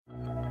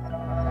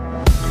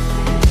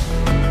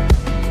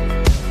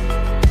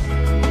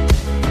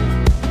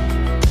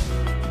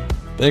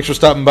Thanks for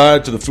stopping by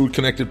to the Food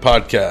Connected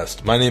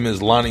podcast. My name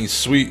is Lonnie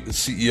Sweet, the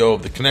CEO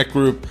of the Connect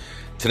Group.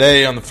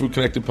 Today on the Food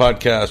Connected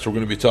podcast, we're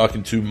going to be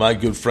talking to my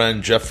good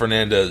friend Jeff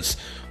Fernandez,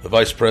 the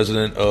Vice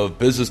President of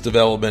Business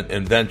Development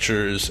and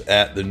Ventures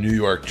at the New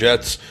York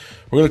Jets.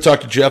 We're going to talk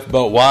to Jeff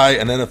about why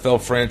an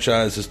NFL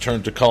franchise has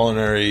turned to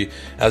culinary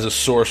as a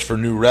source for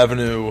new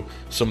revenue,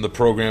 some of the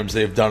programs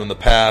they've done in the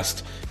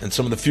past, and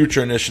some of the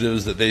future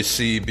initiatives that they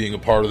see being a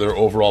part of their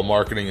overall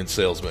marketing and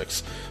sales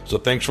mix. So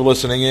thanks for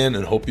listening in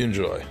and hope you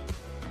enjoy.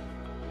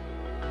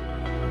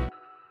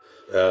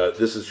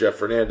 This is Jeff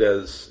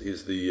Fernandez.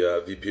 He's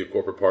the VP of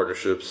Corporate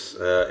Partnerships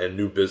and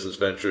New Business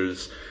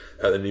Ventures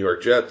at the New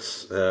York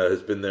Jets.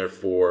 Has been there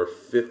for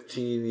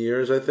 15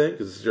 years, I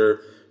think. Is this your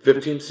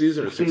 15th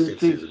season or 16th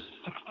season?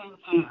 16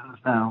 seasons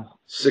now.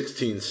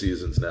 16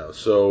 seasons now.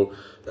 So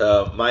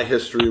my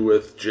history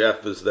with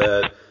Jeff is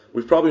that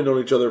we've probably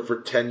known each other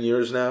for 10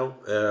 years now,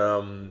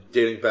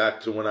 dating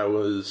back to when I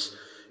was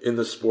in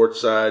the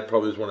sports side.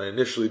 Probably was when I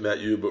initially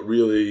met you, but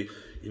really,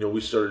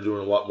 we started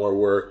doing a lot more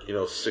work,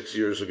 6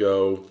 years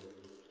ago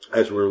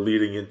as we were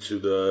leading into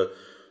the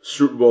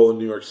Super Bowl in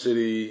New York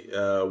City,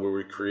 where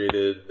we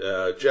created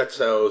Jets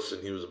House,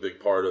 and he was a big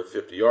part of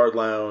 50-Yard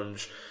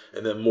Lounge.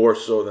 And then more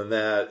so than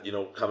that,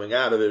 coming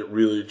out of it,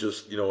 really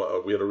just,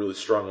 we had a really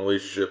strong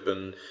relationship,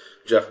 and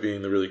Jeff,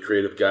 being the really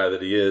creative guy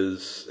that he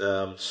is,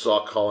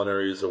 saw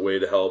culinary as a way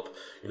to help,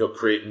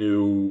 create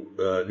new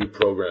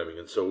programming.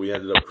 And so we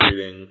ended up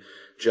creating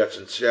Jets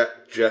and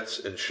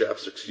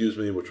Chefs,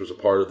 which was a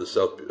part of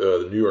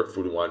the New York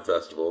Food and Wine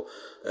Festival,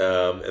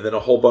 and then a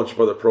whole bunch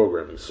of other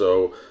programming.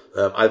 So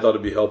I thought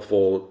it'd be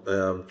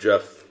helpful,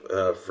 Jeff,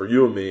 for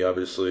you and me,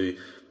 obviously,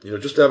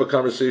 just to have a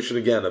conversation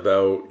again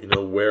about,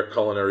 where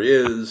culinary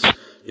is,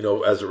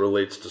 as it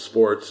relates to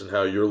sports and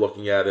how you're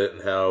looking at it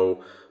and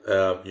how,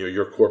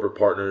 your corporate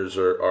partners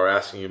are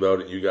asking about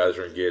it and you guys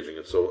are engaging.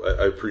 And so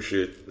I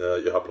appreciate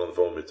you hopping on the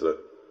phone with me today.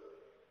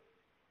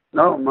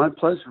 No, my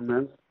pleasure,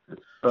 man.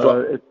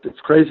 It's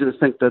crazy to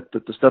think that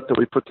the stuff that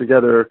we put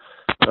together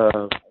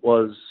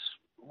was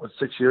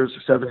 6 years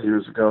or 7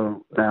 years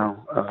ago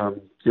now.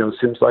 It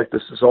seems like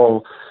this is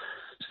all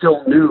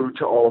still new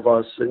to all of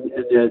us, and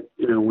yet,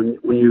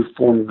 when you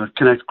formed the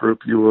Connect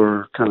Group, you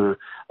were kind of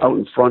out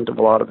in front of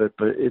a lot of it,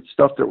 but it's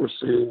stuff that we're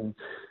seeing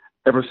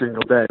every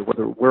single day,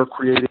 whether we're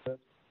creating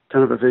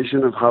kind of a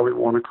vision of how we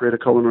want to create a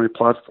culinary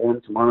platform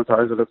to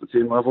monetize it at the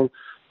team level,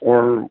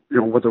 or,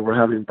 whether we're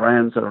having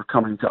brands that are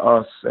coming to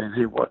us saying,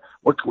 hey, what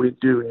can we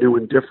do new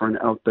and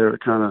different out there to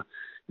kind of,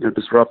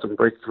 disrupt and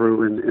break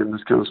through in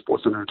this kind of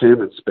sports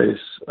entertainment space.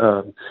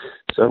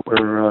 So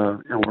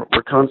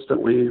we're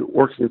constantly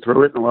working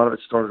through it, and a lot of it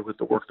started with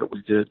the work that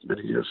we did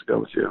many years ago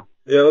with you.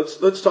 Yeah,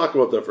 let's talk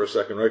about that for a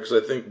second, right? Because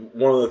I think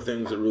one of the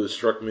things that really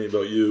struck me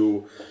about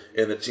you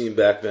and the team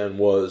back then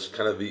was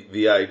kind of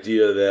the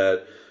idea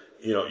that,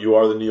 you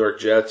are the New York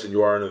Jets and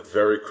you are in a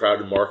very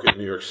crowded market in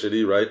New York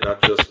City, right?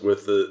 Not just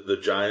with the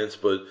Giants,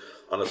 but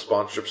on a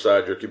sponsorship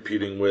side, you're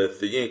competing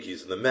with the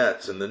Yankees and the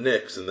Mets and the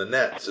Knicks and the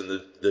Nets and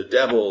the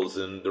Devils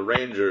and the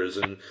Rangers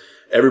and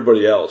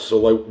everybody else. So,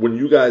 like, when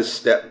you guys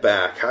stepped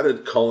back, how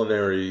did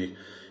culinary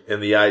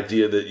and the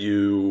idea that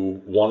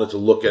you wanted to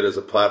look at as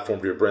a platform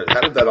for your brand, how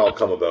did that all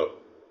come about?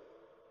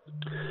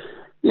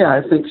 Yeah,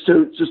 I think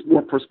so. Just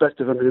more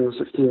perspective. I mean, in the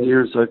 16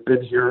 years I've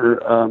been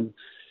here,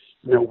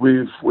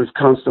 we've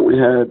constantly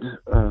had,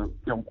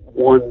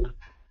 one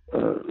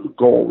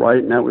goal, right?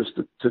 And that was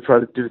to try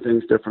to do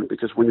things different,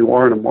 because when you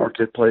are in a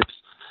marketplace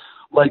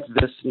like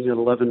this, you get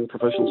 11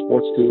 professional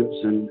sports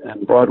teams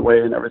and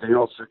Broadway and everything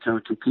else that kind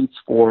of competes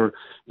for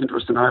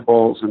interest in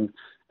eyeballs and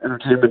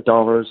entertainment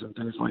dollars and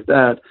things like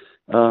that.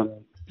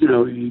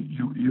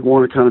 You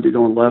want to kind of be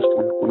going left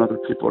when other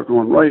people are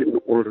going right, in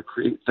order to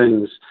create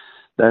things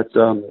that,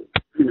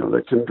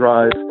 that can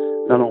drive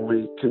not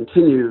only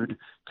continued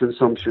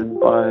consumption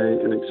by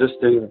an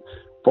existing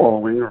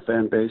following or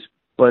fan base,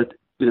 but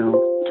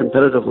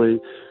competitively,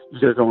 you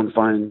got to go and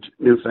find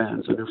new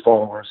fans and new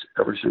followers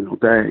every single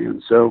day.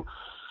 And so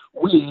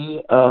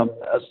we,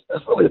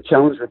 as really a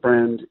challenger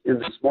brand in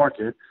this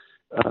market,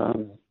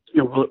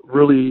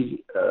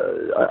 really,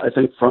 I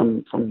think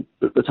from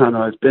the time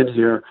that I've been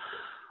here,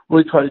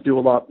 really try to do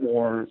a lot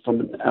more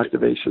from an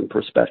activation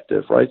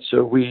perspective, right?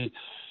 So we,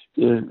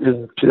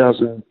 in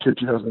 2002,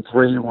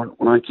 2003,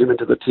 when I came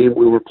into the team,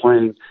 we were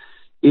playing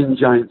in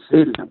Giant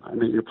Stadium. I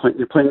mean, you're playing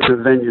in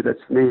a venue that's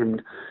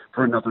named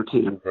for another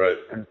team. Right.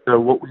 And so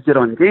what we did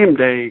on game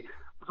day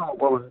was all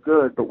well and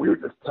good, but we were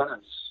just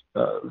tenants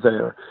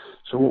there.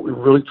 So what we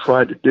really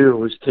tried to do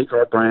was take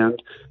our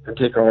brand and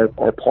take our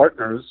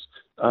partners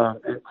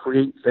and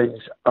create things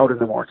out in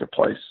the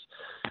marketplace.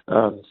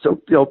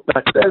 So,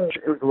 back then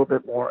it was a little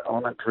bit more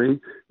elementary,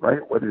 right?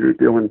 Whether you're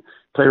doing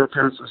player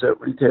appearances at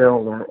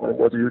retail or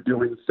whether you're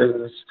doing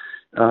things,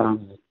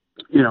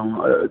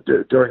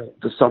 during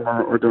the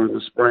summer or during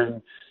the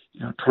spring,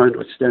 trying to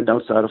extend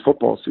outside of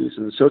football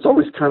season. So it's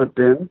always kind of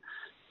been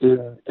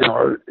in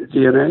our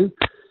DNA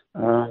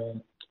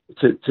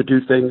to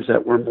do things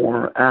that were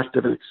more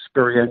active and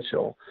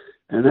experiential.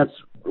 And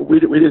we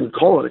didn't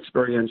call it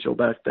experiential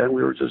back then.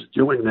 We were just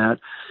doing that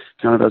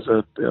kind of as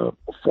a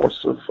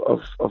force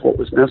of what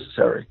was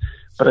necessary.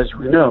 But as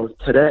we know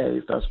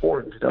today, fast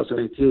forward in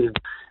 2018,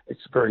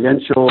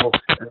 experiential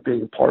and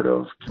being part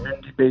of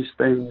community-based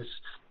things,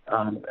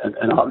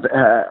 and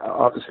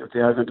obviously with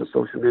the advent of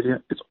social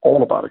media, it's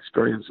all about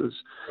experiences.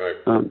 Right.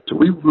 So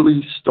we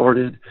really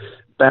started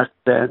back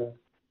then,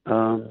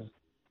 and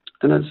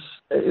as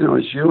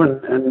you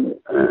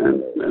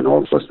and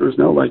all the listeners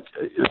know, like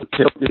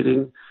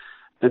tailgating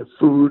and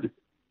food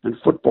and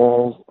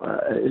football,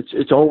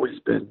 it's always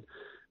been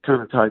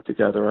kind of tied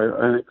together.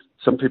 I think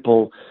some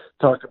people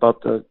talk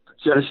about the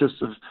genesis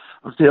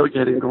of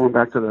tailgating going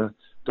back to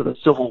the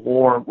Civil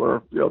War,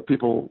 where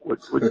people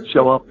would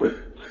show up with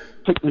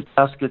picnic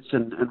baskets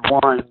and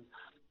wine,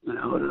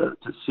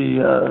 to see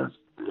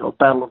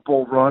Battle of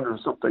Bull Run or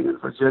something in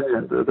Virginia.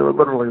 And there were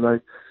literally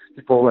like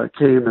people that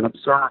came and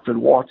observed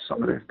and watched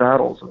some of these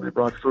battles, and they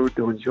brought food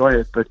to enjoy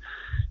it. But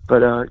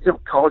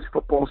college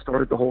football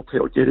started the whole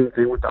tailgating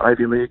thing with the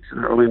Ivy Leagues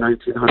in the early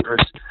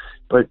 1900s.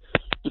 But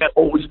it's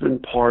always been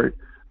part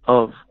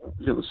of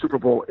the Super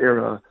Bowl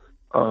era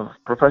of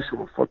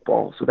professional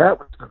football. So that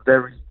was a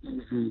very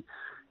easy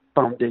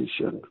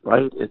foundation,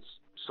 right? It's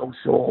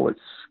social, it's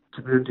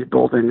community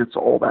building, it's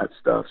all that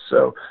stuff.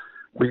 So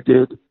we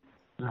did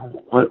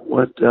what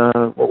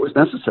was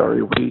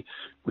necessary.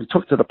 We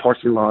took to the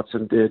parking lots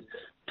and did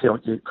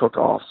tailgate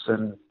cook-offs,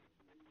 and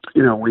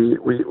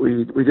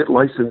we did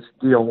license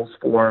deals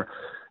for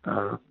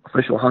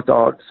official hot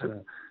dogs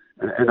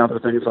and other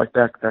things like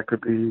that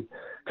could be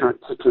kind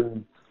of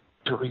taken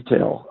to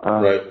retail.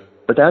 Right.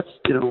 But that's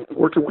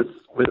working with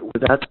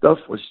that stuff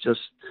was just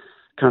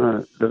kind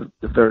of the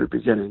very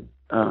beginning.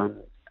 And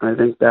I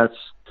think that's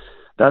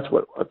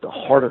what at the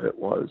heart of it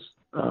was.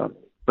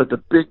 But the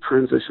big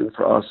transition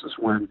for us is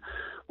when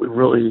we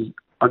really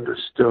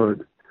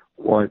understood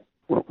what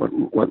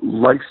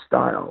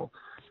lifestyle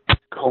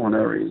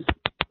culinary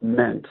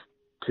meant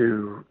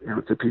to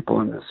people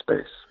in this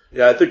space.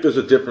 Yeah, I think there's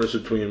a difference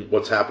between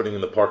what's happening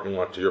in the parking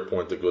lot, to your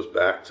point, that goes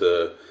back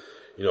to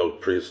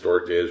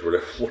prehistoric days,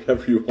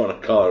 whatever you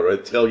want to call it,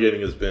 right?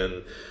 Tailgating has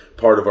been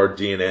part of our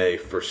DNA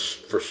for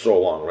so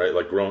long, right?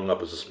 Like growing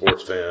up as a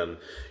sports fan,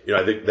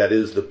 I think that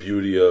is the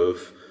beauty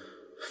of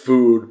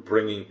food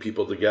bringing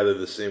people together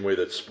the same way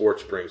that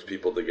sports brings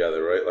people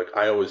together, right? Like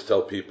I always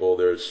tell people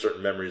there's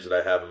certain memories that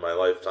I have in my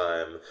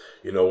lifetime.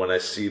 When I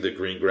see the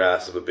green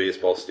grass of a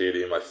baseball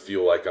stadium, I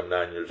feel like I'm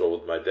 9 years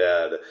old with my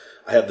dad.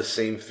 I have the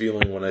same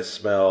feeling when I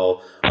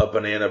smell a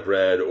banana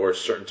bread or a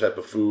certain type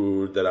of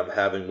food that I'm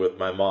having with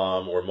my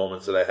mom, or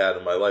moments that I had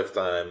in my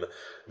lifetime.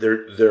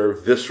 They're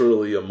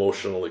viscerally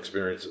emotional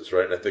experiences,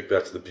 right? And I think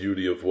that's the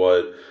beauty of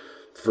what,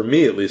 for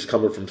me at least,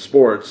 coming from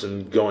sports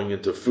and going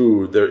into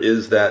food, there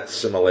is that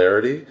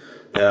similarity.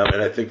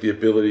 And I think the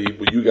ability,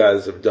 what you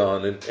guys have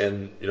done,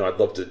 and I'd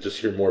love to just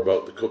hear more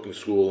about the cooking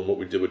school and what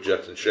we did with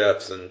Jets and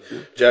Chefs and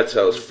Jets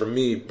House. For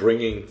me,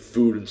 bringing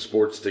food and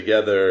sports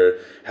together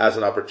has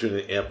an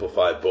opportunity to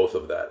amplify both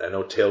of that. I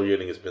know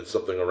tailgating has been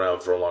something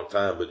around for a long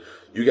time, but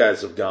you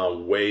guys have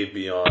gone way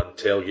beyond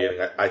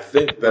tailgating. I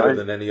think better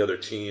than any other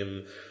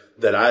team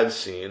that I've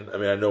seen. I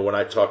mean, I know when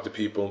I talk to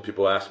people and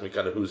people ask me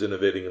kind of who's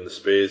innovating in the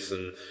space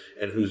and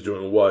who's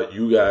doing what,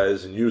 you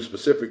guys and you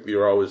specifically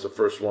are always the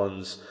first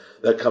ones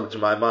that come to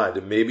my mind.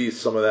 And maybe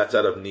some of that's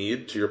out of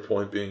need, to your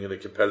point, being in a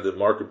competitive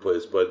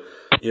marketplace. But,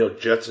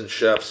 Jets and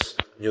Chefs,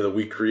 that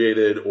we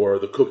created, or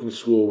the cooking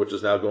school, which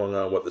is now going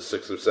on, the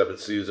 6th or 7th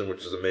season,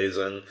 which is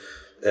amazing.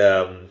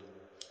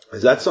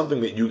 Is that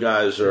something that you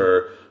guys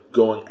are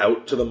going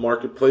out to the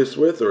marketplace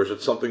with, or is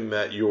it something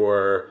that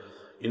you're,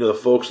 the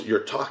folks that you're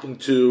talking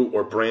to,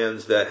 or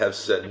brands that have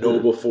said no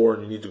before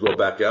and you need to go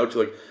back out to?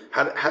 Like,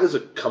 how does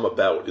it come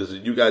about? Is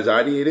it you guys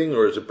ideating,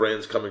 or is it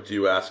brands coming to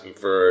you asking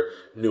for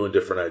new and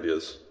different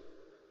ideas?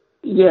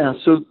 Yeah,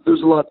 so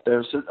there's a lot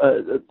there. So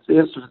the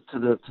answer to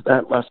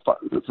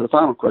the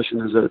final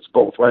question is that it's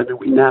both, right? I mean,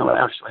 we now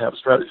actually have a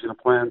strategy and a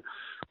plan.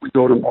 We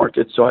go to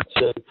market, so I'd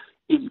say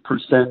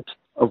 80%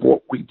 of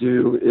what we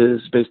do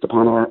is based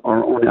upon our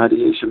own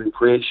ideation and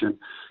creation.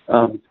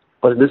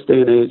 But in this day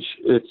and age,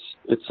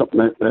 it's something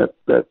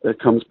that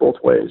comes both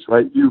ways,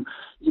 right?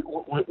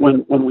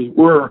 When we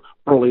were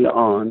early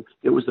on,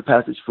 it was the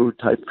packaged food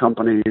type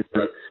company,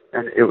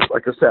 and it was,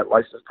 like I said,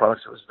 licensed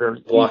products. It was very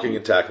blocking easy.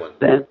 And tackling.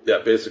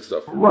 Basic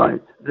stuff.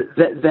 Right.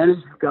 Then as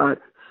you got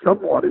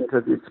somewhat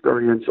into the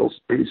experiential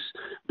space,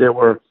 there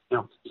were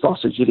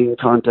sausage eating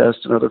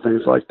contests and other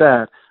things like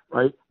that,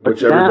 right? But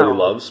which everybody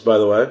loves, by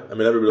the way. I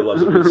mean, everybody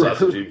loves a good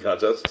sausage eating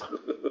contest.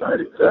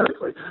 Right,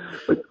 exactly.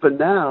 But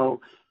now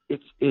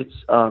it's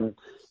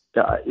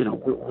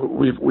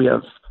we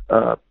have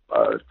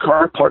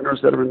current partners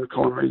that are in the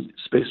culinary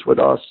space with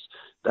us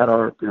that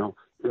are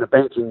in the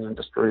banking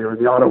industry or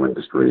in the auto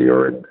industry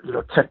or in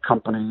tech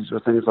companies or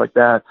things like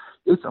that.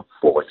 It's a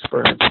full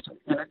experience. It's an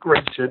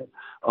integration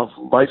of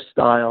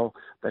lifestyle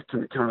that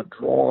can kind of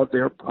draw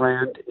their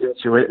brand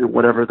into it, and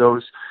whatever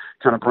those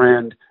kind of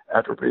brand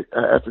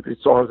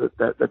attributes are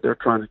that they're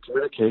trying to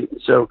communicate.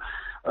 And so,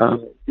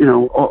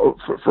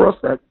 for us,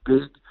 that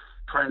big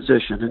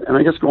transition. And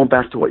I guess going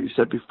back to what you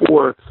said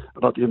before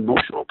about the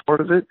emotional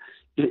part of it,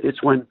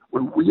 it's when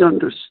we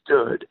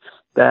understood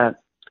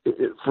that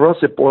for us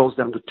it boils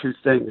down to two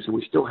things, and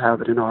we still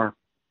have it in our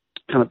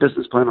kind of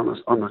business plan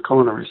on the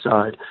culinary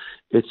side.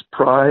 It's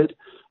pride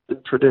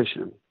and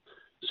tradition.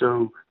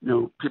 So,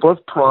 people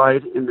have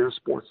pride in their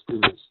sports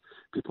teams.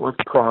 People have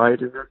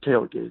pride in their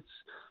tailgates.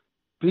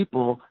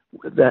 People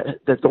that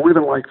don't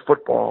even like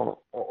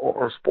football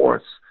or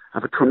sports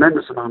have a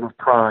tremendous amount of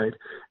pride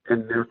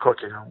in their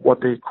cooking and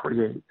what they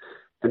create.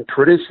 And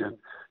tradition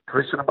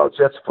about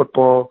Jets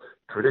football,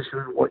 tradition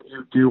in what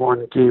you do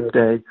on game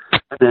day,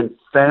 and then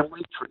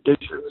family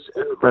traditions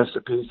and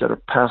recipes that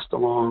are passed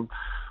along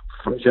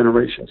from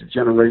generation to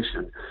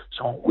generation.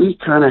 So we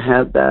kind of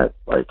had that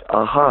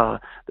aha,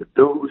 that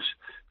those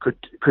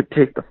could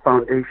take the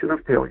foundation of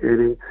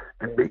tailgating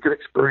and make it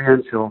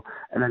experiential,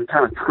 and then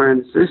kind of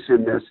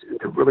transition this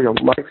into really a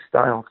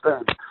lifestyle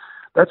thing.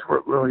 That's where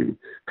it really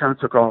kind of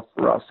took off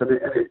for us. And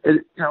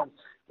it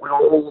with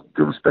all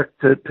due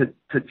respect to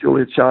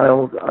Julia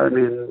Child, I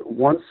mean,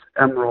 once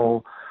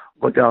Emeril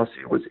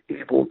Lagasse was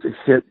able to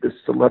hit this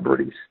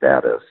celebrity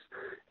status,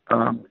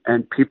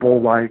 and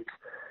people like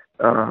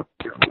that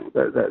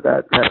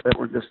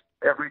were just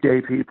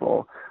everyday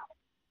people,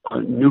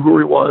 knew who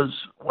he was,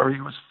 where he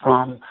was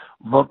from,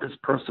 loved his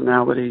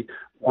personality,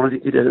 wanted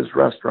to eat at his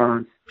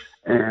restaurant,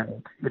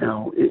 and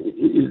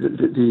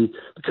the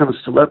kind of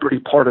celebrity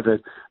part of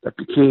it that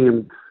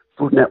became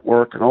Food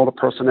Network and all the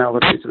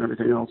personalities and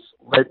everything else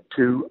led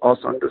to us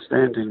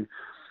understanding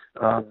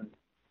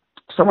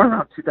somewhere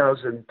around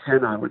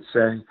 2010, I would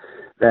say,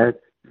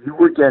 that you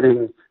were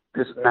getting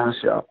this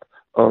mashup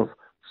of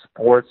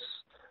sports,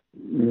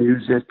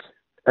 music,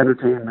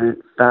 entertainment,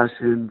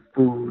 fashion,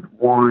 food,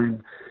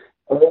 wine,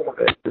 all of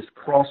it, this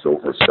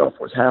crossover stuff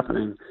was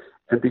happening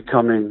and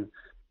becoming,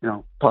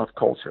 pop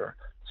culture.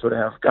 So to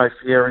have Guy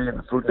Fieri and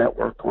the Food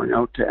Network going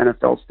out to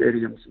NFL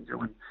stadiums and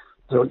doing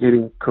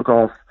tailgating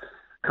cook-off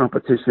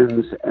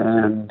competitions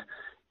and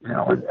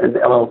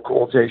LL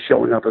Cool J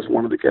showing up as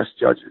one of the guest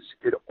judges,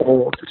 it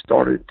all just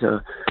started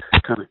to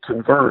kind of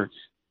converge.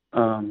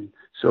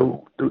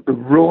 So the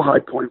real high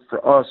point for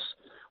us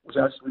was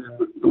actually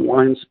in the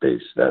wine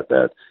space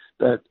that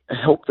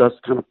helped us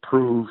kind of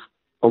prove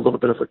a little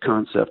bit of a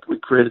concept. We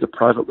created a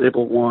private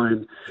label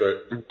wine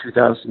in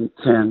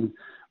 2010,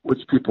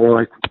 which people were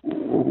like,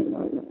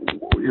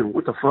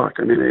 what the fuck?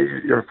 I mean,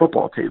 you're a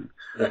football team.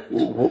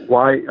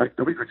 Why?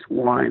 Nobody drinks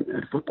wine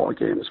at football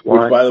games.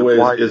 Why? Which, by the way,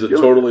 is a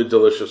totally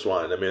delicious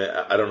wine. I mean,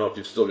 I don't know if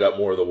you've still got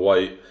more of the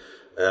white.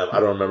 I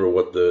don't remember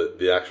what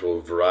the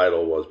actual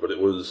varietal was, but it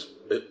was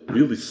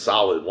really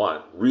solid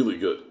wine, really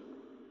good.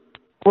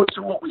 Well,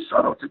 so what we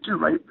sought out to do,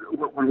 right,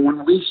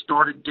 when we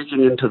started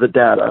digging into the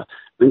data,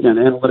 again,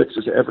 analytics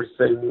is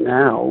everything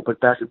now, but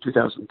back in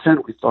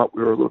 2010, we thought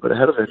we were a little bit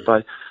ahead of it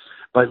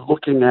by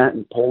looking at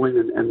and polling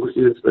and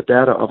looking into the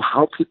data of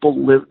how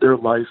people live their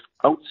life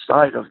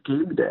outside of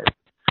game day,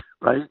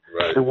 right?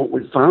 And what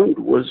we found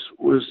was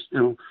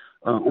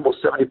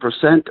almost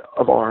 70%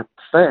 of our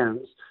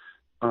fans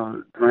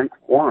drank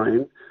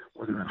wine,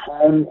 whether at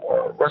home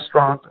or a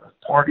restaurant, or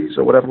parties,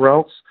 or whatever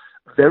else.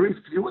 Very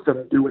few of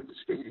them do at the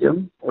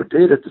stadium or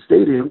did at the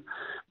stadium,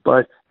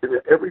 but in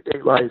their everyday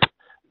life,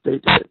 they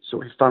did. So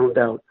we found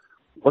out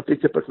what they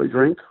typically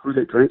drink, who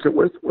they drink it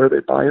with, where they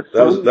buy it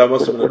from. That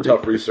must have been a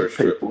tough research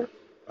trip.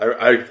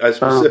 I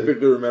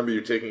specifically remember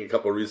you taking a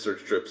couple of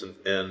research trips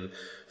and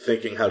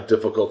thinking how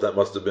difficult that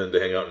must have been to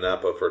hang out in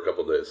Napa for a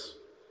couple of days.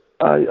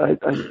 I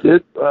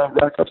did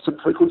rack up some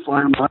frequent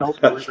flyer miles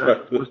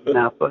with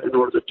Napa in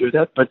order to do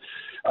that. But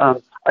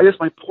I guess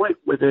my point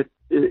with it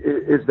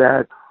is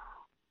that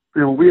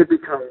we had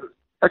become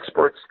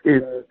experts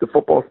in the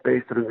football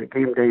space and in the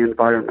game day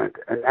environment,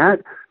 and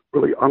that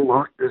really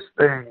unlocked this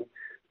thing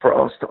for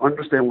us to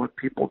understand what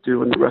people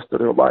do in the rest of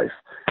their life.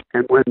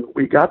 And when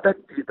we got that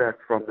feedback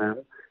from them,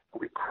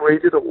 we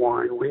created a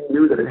wine. We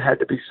knew that it had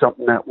to be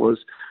something that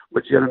was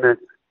legitimate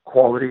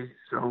quality.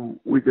 So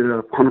we did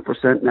a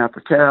 100%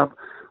 Napa Cab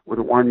with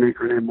a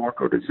winemaker named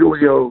Marco Di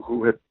Giulio,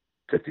 who had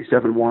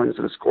 57 wines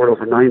and had scored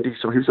over 90.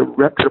 So he was a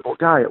reputable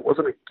guy. It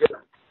wasn't a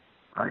gimmick,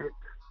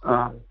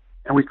 right?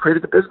 And we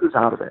created the business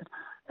out of it.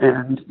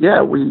 And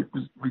yeah, we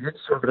did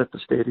serve it at the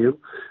stadium,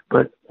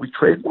 but we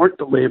trademarked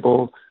the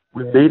label.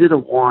 We made it a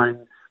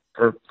wine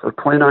for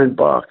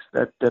 $29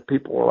 that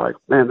people were like,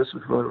 man, this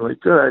is really, really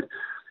good.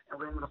 And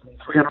we ended up in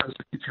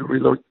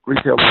 362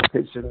 retail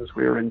locations.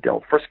 We were in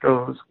Del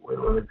Frisco's. We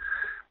were in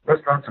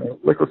restaurants and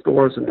liquor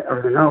stores and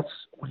everything else.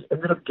 We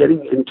ended up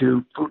getting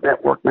into Food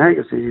Network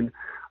magazine,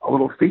 a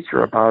little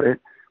feature about it,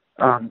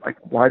 like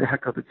why the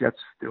heck are the Jets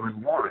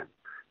doing wine?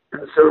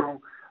 And so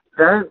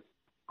that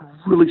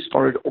really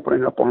started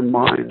opening up our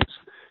minds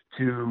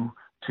to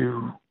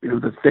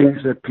the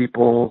things that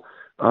people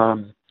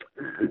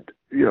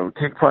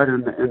take pride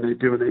in, and they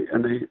do,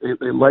 and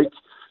they like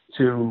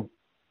to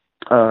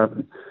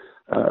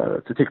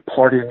take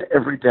part in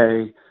every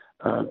day,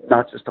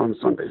 not just on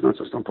Sundays, not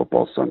just on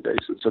football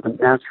Sundays. And so the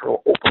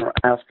natural opener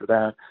after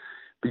that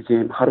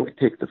became, how do we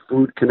take the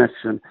food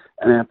connection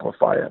and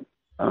amplify it?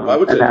 I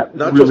would say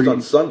not really, just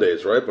on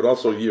Sundays, right, but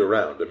also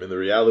year-round. I mean, the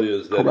reality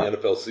is that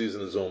correct. the NFL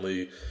season is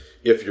only,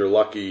 if you're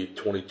lucky,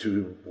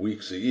 22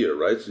 weeks a year,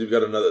 right? So you've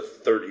got another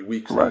 30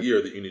 weeks a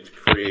year that you need to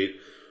create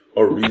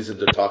a reason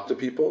to talk to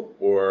people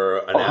or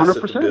an 100%.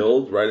 Asset to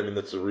build, right? I mean,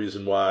 that's the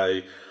reason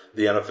why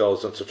the NFL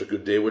has done such a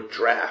good day with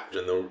draft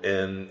and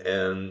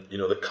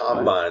the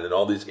combine and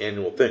all these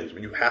annual things. I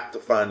mean, you have to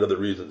find other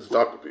reasons to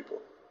talk to people.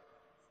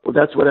 Well,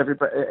 that's what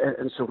everybody,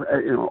 and so,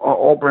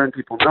 all brand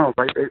people know,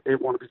 right? They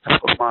want to be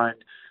top of mind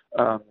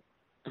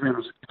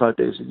 365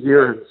 days a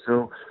year. And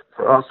so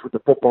for us, with the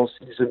football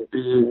season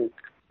being,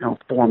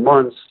 4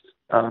 months,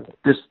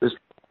 this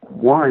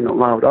wine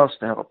allowed us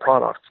to have a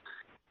product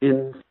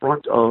in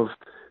front of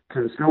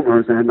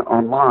consumers and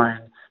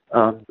online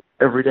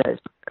every day,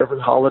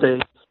 every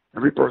holiday,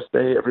 every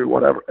birthday, every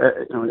whatever.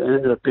 It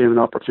ended up being an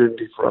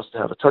opportunity for us to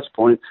have a touch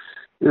point.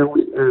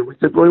 We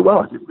did really well.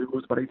 I think we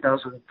moved about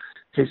 8,000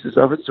 cases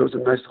of it, so it was a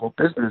nice little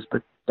business.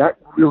 But that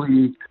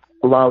really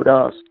allowed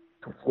us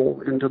to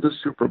roll into the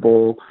Super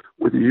Bowl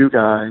with you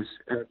guys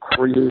and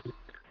create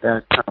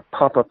that kind of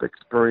pop-up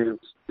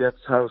experience,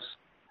 Jets House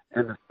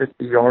and the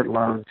 50-yard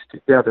lounge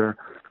together,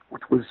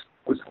 which was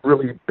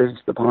really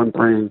based upon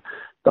bringing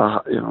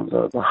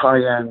the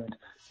high-end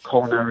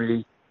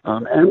culinary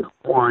and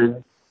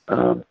wine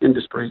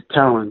industry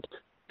talent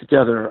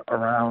together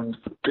around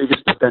the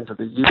biggest event of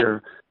the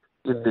year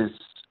in this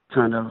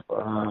kind of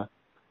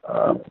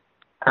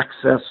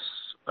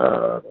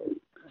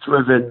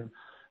access-driven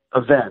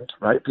event,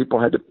 right?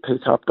 People had to pay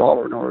top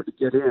dollar in order to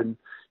get in,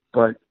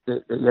 but they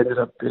ended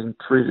up being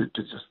treated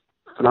to just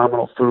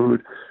phenomenal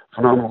food,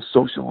 phenomenal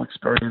social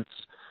experience.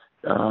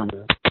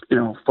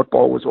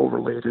 Football was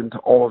overlaid into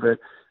all of it.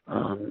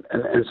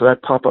 And so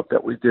that pop-up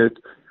that we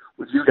did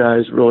with you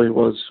guys really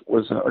was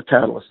a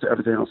catalyst to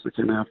everything else that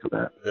came after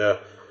that. Yeah.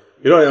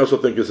 I also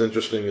think is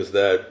interesting is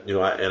that,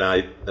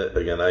 I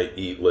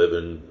eat, live,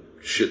 and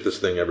shit this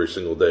thing every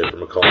single day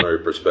from a culinary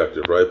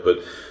perspective, right?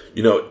 But,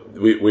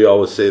 we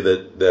always say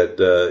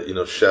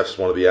that chefs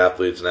want to be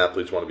athletes and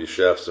athletes want to be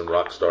chefs and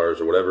rock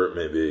stars or whatever it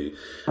may be.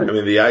 I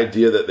mean, the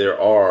idea that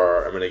there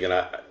are,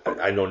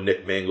 I know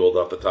Nick Mangold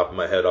off the top of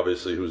my head,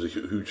 obviously, who's a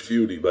huge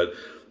foodie, but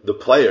the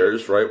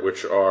players, right,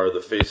 which are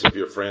the face of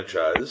your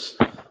franchise,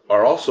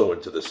 are also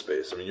into this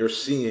space. I mean, you're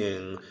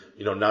seeing,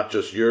 not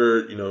just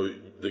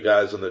the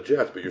guys on the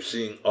Jets, but you're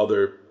seeing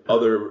other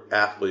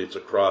athletes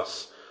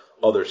across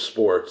other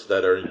sports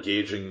that are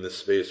engaging in this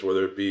space,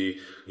 whether it be,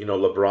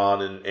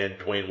 LeBron and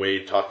Dwayne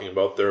Wade talking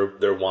about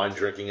their wine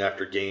drinking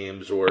after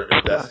games or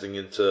investing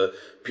into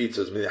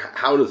pizzas. I mean,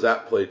 how does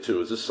that play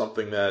too? Is this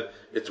something that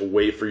it's a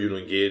way for you to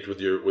engage with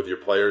your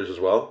players as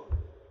well?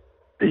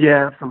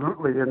 Yeah,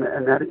 absolutely.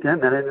 And that, again,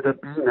 that ended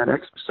up being that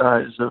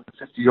exercise of the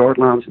 50-yard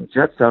lounge in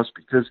Jets House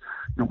because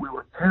we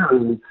were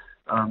pairing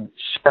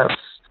chefs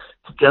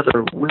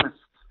together with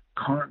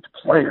current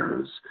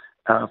players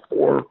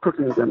for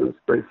cooking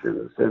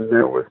demonstrations. And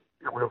we were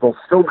both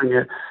filming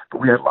it,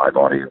 but we had live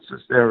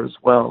audiences there as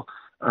well.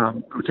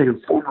 We were taking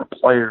former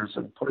players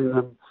and putting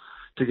them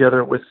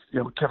together with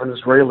Kevin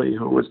Israeli,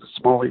 who was the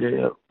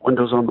sommelier at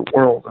Windows on the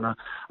World and a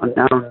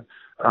renowned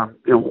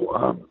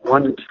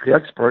wine industry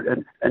expert,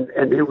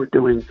 and they were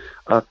doing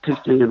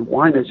tasting and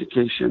wine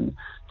education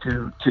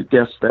to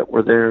guests that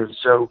were there.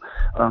 So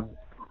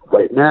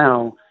right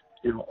now,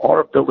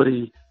 our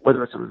ability,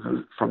 whether it's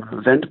from an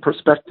event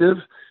perspective,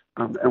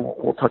 and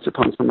we'll touch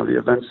upon some of the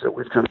events that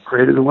we've kind of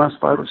created in the last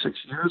 5 or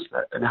 6 years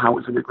and how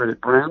we've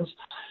integrated brands,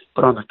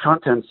 but on the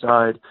content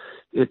side,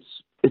 it's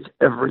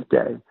every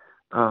day.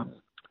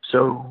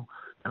 So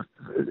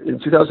in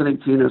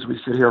 2018, as we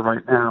sit here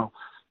right now,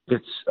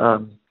 it's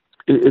our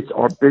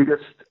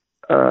biggest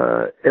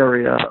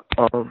area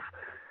of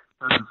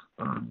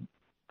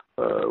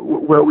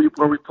where we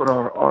put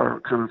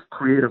our kind of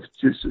creative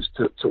juices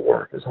to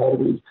work. Is how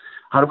do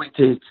we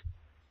take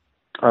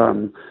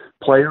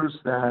players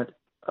that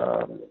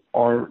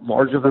are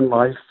larger than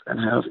life and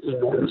have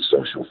enormous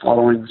social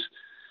followings,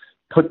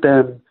 put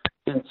them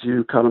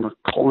into kind of a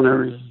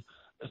culinary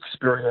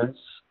experience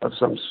of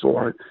some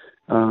sort,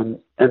 and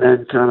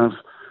then kind of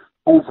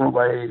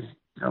overlay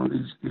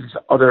these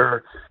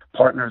other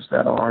partners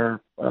that are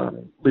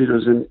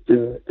leaders in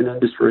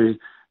industry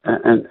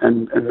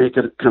and make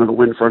it kind of a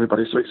win for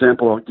everybody. So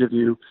example I'll give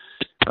you,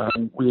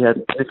 we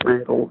had Nick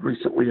Mangold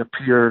recently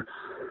appear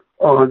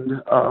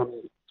on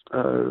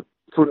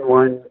Food and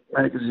Wine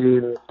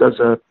magazine, does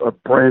a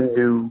brand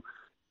new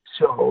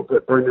show, a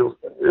brand new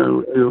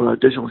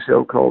digital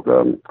show called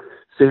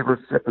Savor,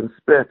 Sip, and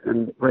Spit,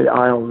 and Ray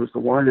Isle, who's the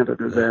wine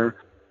editor there,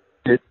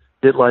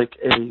 did like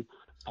a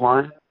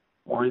blind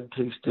wine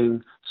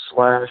tasting /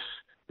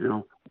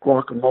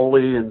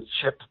 guacamole and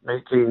chip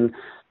making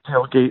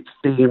tailgate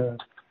themed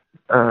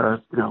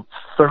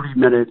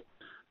 30-minute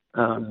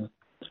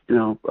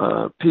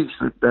piece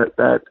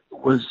that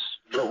was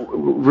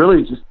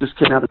really just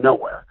came out of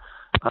nowhere.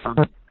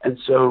 And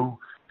so,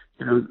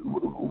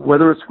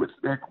 whether it's with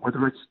Nick,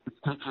 whether it's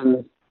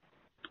taking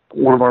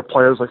one of our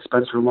players like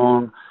Spencer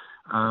Long,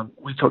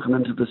 we took him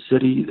into the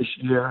city this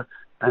year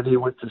and he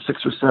went to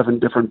 6 or 7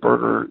 different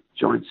burger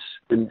joints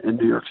in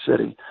New York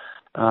City.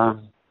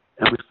 And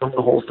we filmed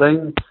the whole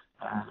thing,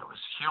 and it was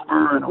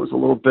humor, and it was a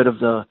little bit of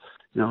the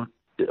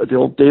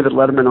old David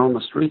Letterman on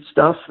the street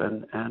stuff,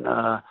 and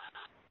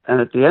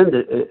at the end,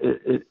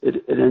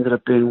 it ended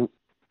up being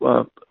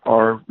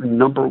our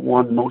number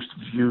one most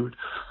viewed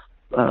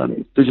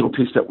digital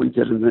piece that we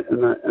did in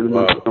the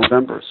month of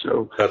November.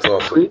 So that's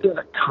awesome. Creating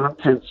the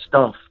content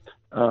stuff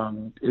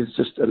is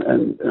just,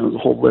 and there's a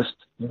whole list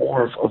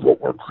more of what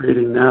we're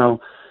creating now.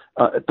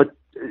 But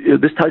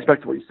this ties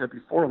back to what you said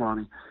before,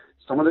 Lonnie.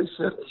 Some of this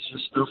shit is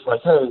just stuff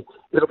like, hey,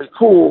 it'll be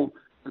cool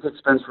to get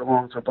Spencer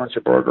along to a bunch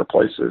of burger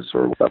places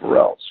or whatever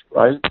else,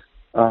 right?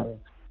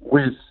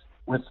 With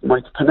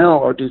Mike Pennell,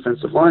 our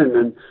defensive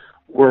lineman,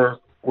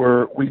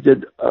 we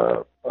did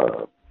a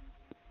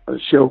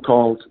show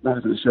called, not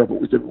even a show,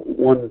 but we did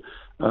one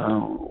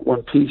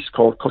piece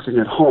called Cooking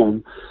at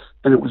Home,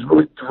 and it was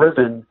really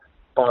driven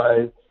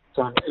by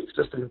some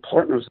existing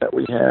partners that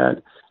we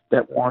had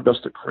that wanted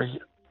us to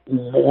create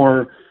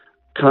more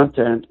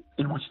content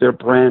in which their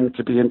brand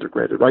could be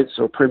integrated, right?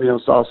 So Premio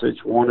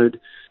Sausage wanted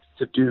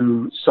to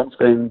do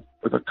something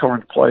with a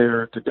current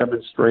player to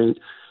demonstrate,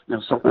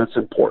 something that's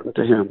important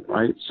to him,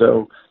 right?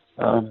 So,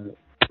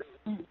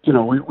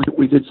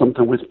 we did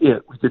something with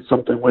it. We did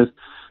something with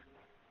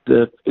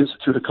the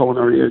Institute of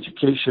Culinary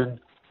Education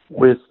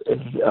with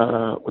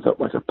a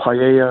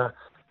paella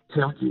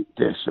tailgate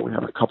dish. So we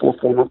had a couple of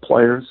former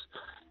players,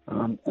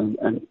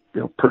 and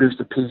produced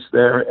a piece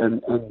there,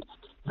 and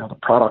the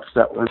products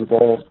that were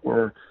involved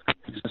were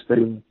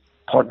existing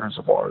partners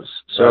of ours.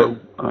 So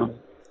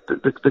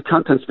the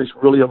content space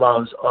really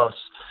allows us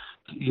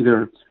to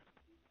either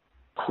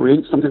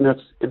create something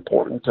that's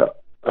important to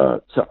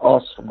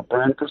us from a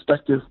brand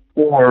perspective,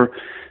 or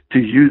to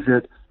use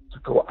it to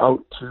go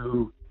out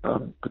to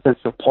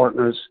potential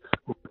partners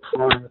who are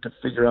trying to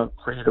figure out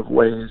creative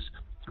ways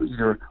to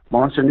either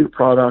launch a new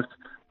product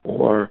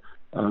or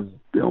kind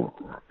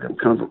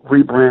of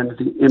rebrand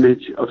the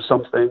image of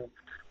something.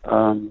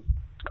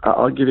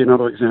 I'll give you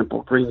another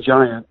example. Green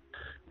Giant,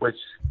 which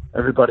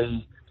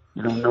everybody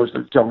knows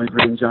the Jolly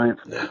Green Giant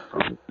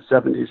from the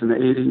 70s and the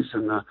 80s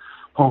and the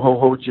ho ho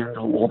ho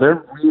jingle. Well, they're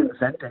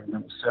reinventing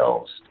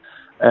themselves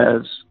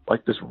as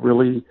like this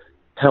really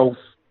health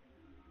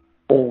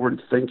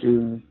forward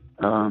thinking,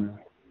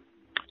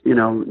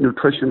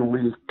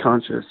 nutritionally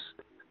conscious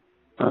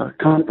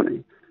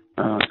company.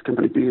 This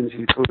company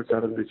B&G Foods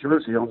out of New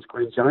Jersey owns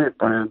Green Giant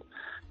brand,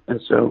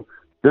 and so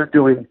they're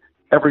doing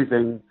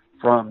everything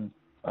from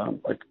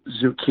like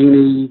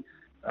zucchini,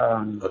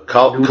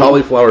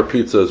 cauliflower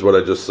pizza is what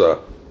I just saw.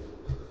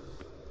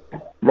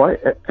 Right,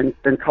 and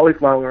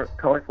cauliflower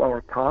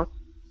tots,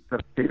 the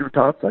tater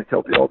tots, like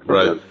Healthy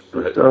Ultimate.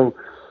 Right. So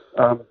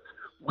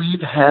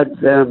we've had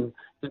them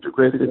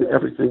integrated in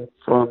everything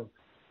from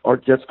our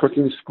Jets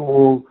cooking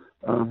school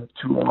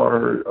to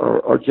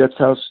our Jets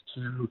house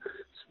to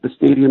the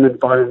stadium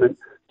environment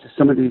to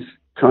some of these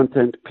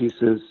content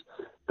pieces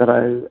that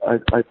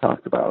I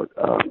talked about.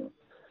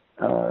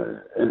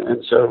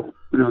 And so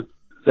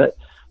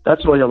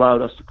that's really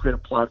allowed us to create a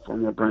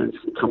platform where brands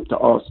can come to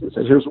us and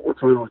say, here's what we're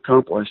trying to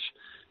accomplish.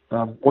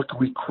 What can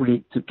we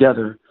create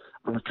together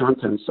on the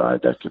content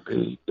side that could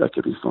be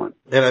fun?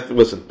 And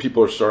listen,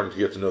 people are starting to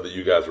get to know that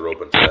you guys are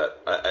open to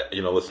that.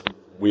 Listen,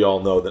 we all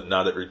know that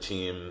not every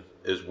team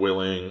is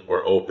willing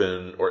or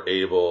open or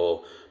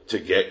able to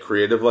get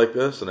creative like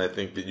this, and I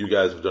think that you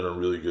guys have done a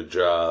really good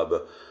job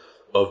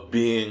of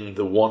being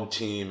the one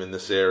team in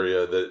this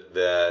area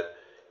that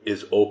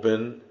is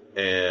open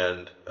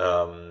and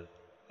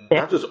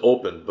not just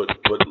open, but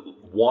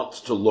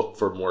wants to look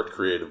for more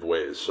creative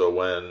ways. So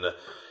when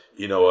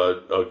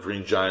a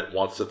Green Giant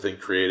wants to think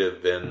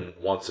creative and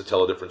wants to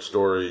tell a different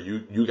story,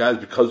 you guys,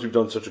 because you've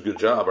done such a good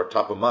job, are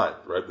top of mind,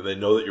 right? And they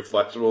know that you're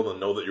flexible, they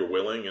know that you're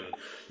willing, and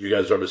you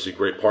guys are obviously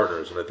great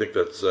partners. And I think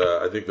that's a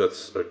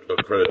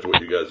credit to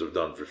what you guys have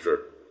done for sure.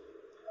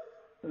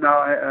 No,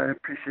 I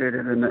appreciate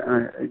it, and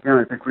again,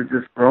 I think we've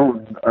just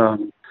grown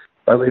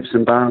by leaps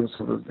and bounds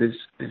over these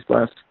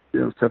last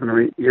 7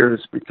 or 8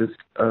 years, because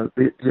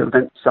the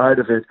event side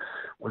of it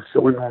was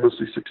so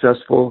enormously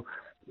successful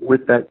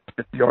with that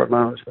PR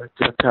lounge, that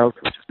Jets house,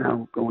 which is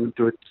now going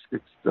into its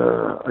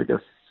I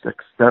guess 6th,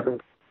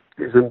 7th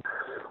season.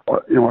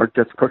 Our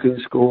Jets cooking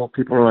school.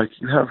 People are like,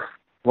 you have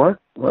what?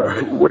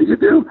 Right. What do you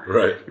do?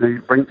 Right.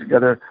 You bring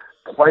together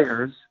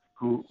players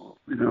who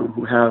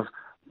have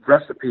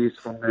recipes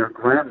from their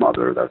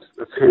grandmother that's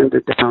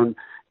handed down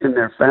in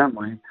their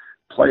family.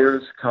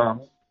 Players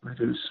come. We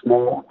do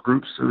small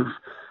groups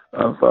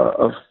of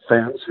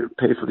fans who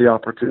pay for the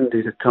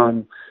opportunity to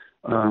come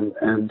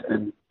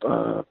and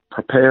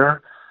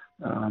prepare,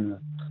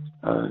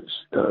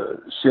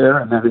 share,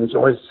 and then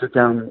sit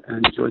down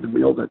and enjoy the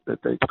meal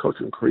that they cook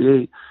and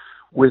create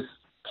with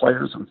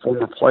players and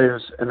former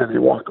players, and then they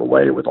walk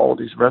away with all of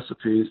these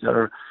recipes that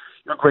are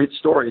great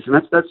stories. And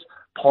that's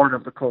part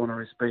of the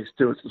culinary space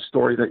too. It's the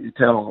story that you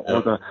tell,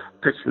 or the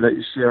picture that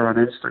you share on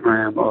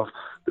Instagram of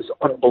this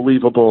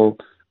unbelievable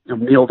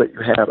meal that you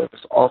had, or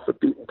this off the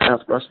beaten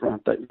path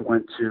restaurant that you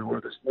went to,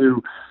 or this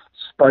new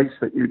spice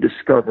that you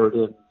discovered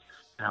in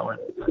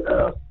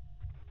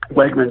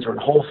Wegmans or in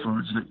Whole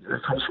Foods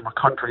that comes from a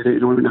country that you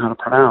don't even know how to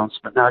pronounce,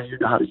 but now you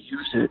know how to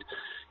use it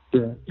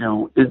in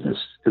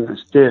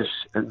this dish.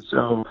 And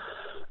so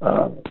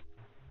a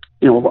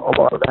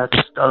lot of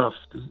that stuff,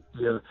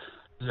 the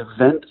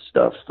event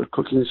stuff, the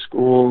cooking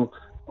school,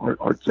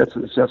 our Jets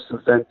and Chefs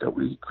event that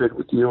we created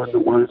with you and the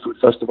Wine and Food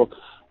Festival,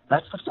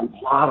 that's just a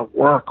lot of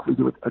work. We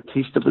do a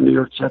Taste of the New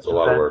York Jets event. It's a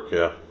lot of work,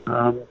 yeah.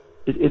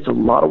 It's a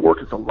lot of work.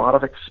 It's a lot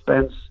of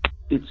expense.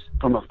 It's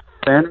from a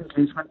fan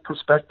engagement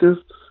perspective,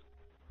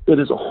 it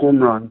is a home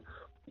run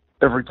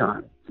every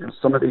time.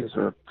 Some of these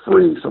are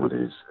free. Some of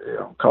these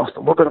cost a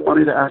little bit of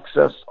money to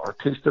access. Our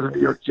Taste of the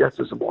New York Jets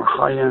is a more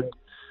high-end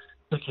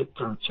ticket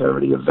to a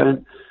charity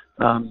event.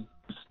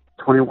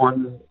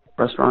 21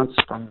 restaurants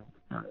from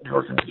New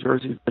York and New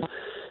Jersey.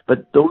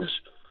 But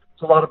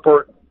it's a lot of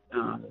burden.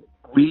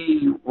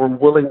 We were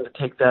willing to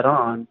take that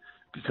on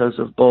because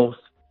of both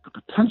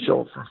the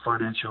potential for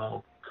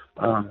financial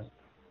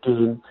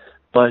gain,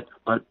 but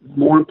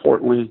more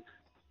importantly,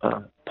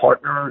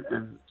 partner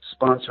and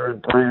sponsor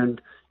and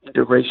brand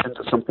integration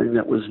to something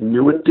that was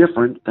new and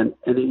different than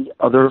any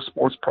other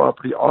sports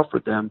property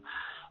offered them,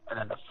 and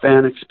then the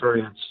fan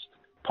experience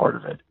part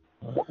of it.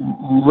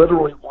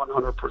 Literally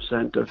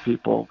 100% of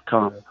people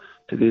come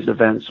to these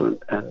events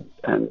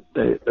and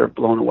they're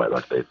blown away.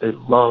 Like they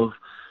love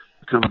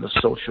kind of the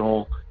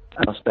social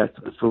aspect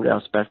and the food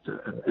aspect,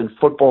 and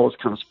football is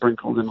kind of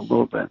sprinkled in a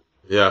little bit.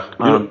 Yeah,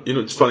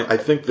 it's funny. I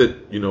think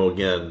that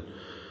again,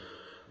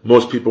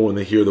 most people when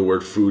they hear the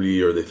word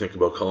foodie or they think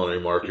about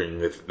culinary marketing,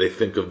 they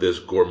think of this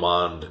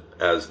gourmand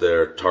as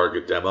their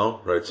target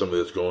demo, right?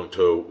 Somebody that's going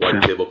to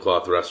white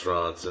tablecloth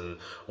restaurants and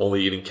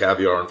only eating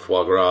caviar and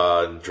foie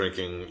gras and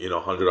drinking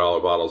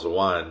 $100 bottles of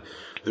wine.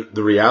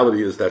 The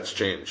reality is that's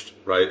changed,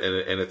 right?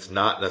 And it's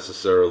not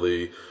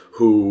necessarily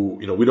who,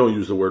 we don't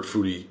use the word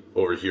foodie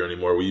over here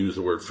anymore. We use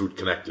the word food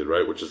connected,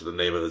 right? Which is the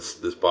name of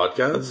this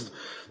podcast.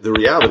 The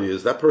reality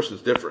is that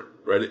person's different,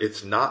 right?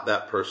 It's not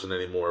that person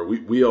anymore.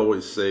 We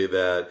always say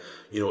that,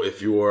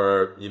 if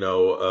you're,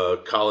 a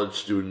college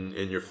student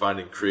and you're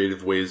finding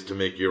creative ways to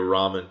make your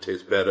ramen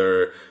taste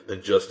better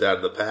than just out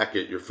of the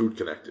packet, you're food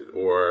connected.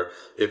 Or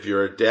if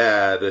you're a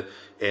dad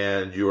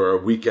and you're a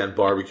weekend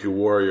barbecue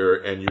warrior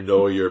and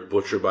your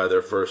butcher by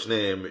their first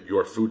name,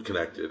 you're food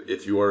connected.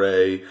 If you are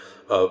a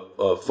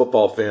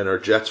football fan or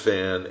Jets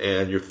fan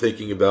and you're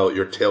thinking about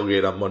your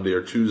tailgate on Monday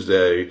or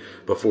Tuesday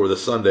before the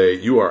Sunday,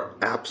 you are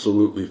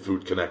absolutely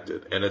food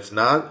connected. And it's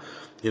not,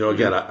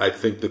 again, I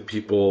think that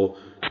people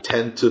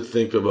tend to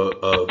think of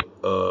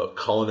a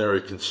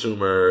culinary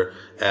consumer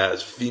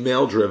as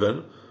female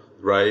driven,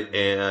 right,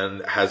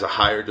 and has a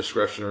higher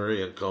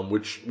discretionary income,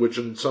 which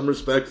in some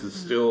respects is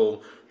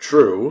still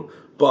true,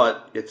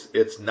 but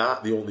it's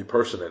not the only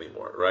person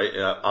anymore, right?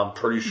 And I'm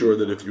pretty sure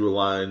that if you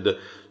aligned,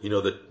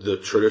 the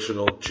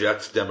traditional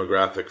Jets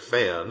demographic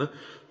fan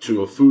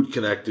to a food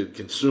connected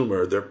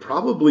consumer, they're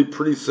probably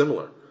pretty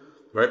similar,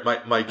 right?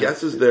 My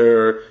guess is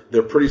they're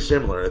pretty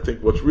similar. And I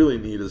think what's really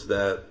neat is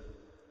that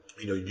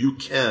you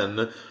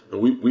can,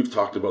 and we've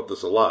talked about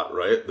this a lot,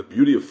 right? The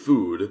beauty of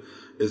food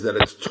is that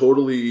it's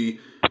totally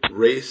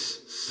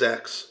race,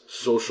 sex,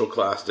 social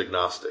class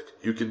agnostic.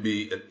 You can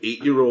be an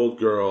 8-year-old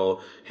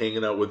girl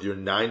hanging out with your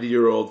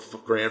 90-year-old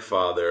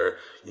grandfather,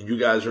 and you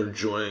guys are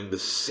enjoying the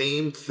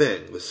same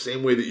thing, the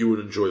same way that you would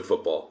enjoy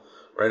football,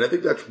 right? I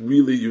think that's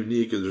really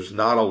unique, and there's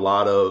not a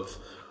lot of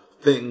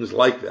things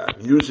like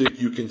that. Music,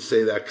 you can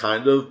say that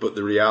kind of, but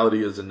the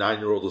reality is a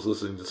 9-year-old is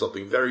listening to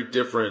something very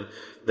different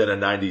than a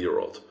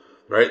 90-year-old.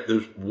 Right?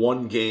 There's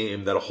one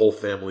game that a whole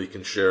family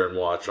can share and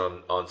watch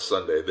on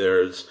Sunday.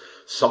 There's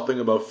something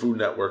about Food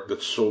Network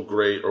that's so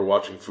great, or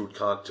watching food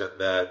content,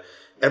 that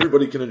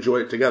everybody can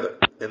enjoy it together.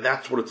 And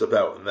that's what it's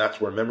about. And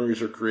that's where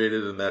memories are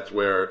created. And that's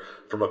where,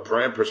 from a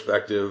brand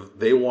perspective,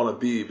 they want to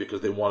be,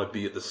 because they want to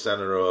be at the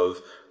center of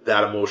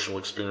that emotional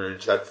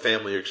experience, that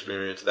family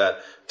experience, that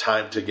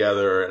time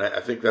together. And I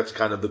think that's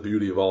kind of the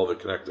beauty of all of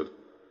it connected.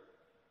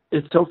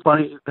 It's so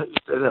funny that you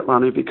say that,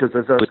 Lonnie, because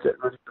as I was getting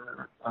ready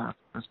for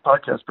this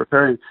podcast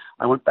preparing,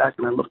 I went back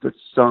and I looked at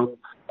some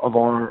of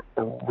our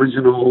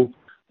original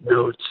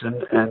notes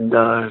and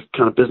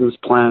kind of business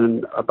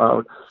plan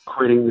about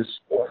creating this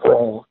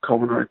overall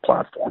culinary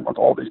platform with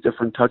all these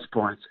different touch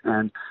points.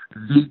 And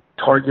the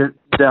target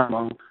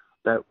demo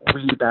that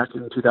we, back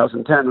in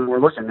 2010,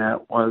 were looking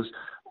at was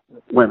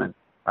women,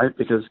 right?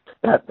 Because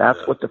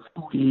that's what the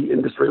foodie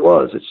industry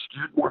was. It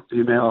skewed more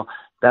female.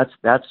 That's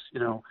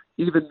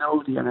even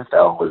though the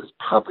NFL is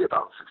probably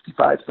about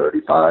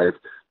 65-35,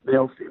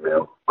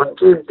 male-female, on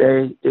game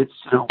day, it's,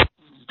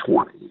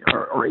 80-20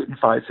 or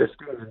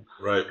 85-15.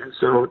 Right. And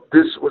so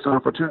this was an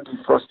opportunity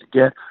for us to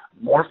get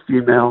more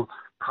female,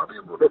 probably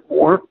a little bit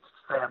more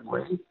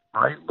family,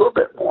 right? A little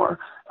bit more,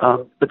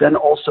 but then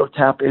also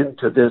tap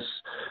into this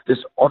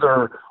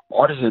other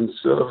audience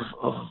of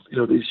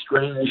these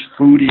strange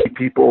foodie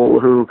people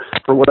who,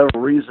 for whatever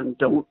reason,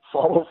 don't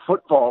follow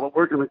football, and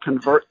we're going to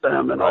convert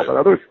them and all that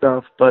other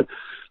stuff. But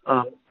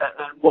And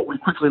what we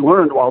quickly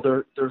learned, while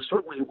there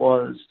certainly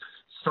was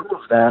some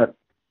of that,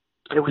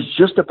 it was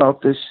just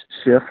about this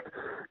shift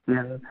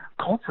in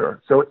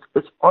culture. So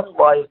it's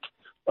unlike,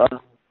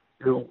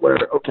 where,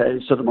 okay,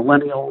 so the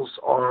millennials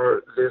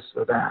are this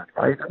or that,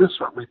 right? And this is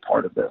certainly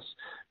part of this.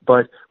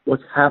 But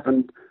what's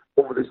happened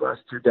over these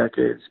last 2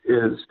 decades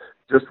is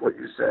just what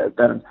you said,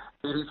 that an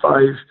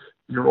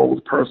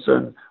 85-year-old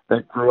person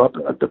that grew up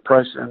in a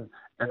depression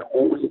and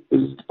only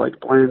ate like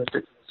bland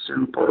chicken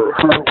soup or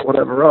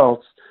whatever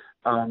else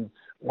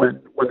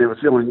when they were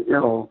feeling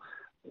ill,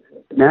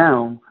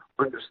 now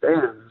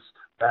understands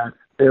that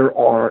there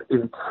are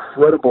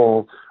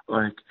incredible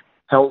like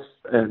health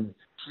and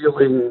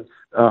healing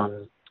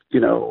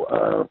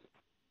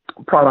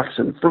products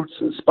and fruits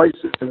and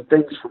spices and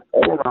things from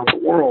all around the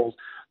world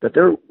that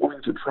they're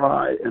willing to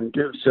try and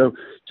do. So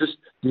just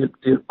the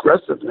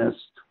aggressiveness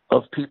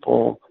of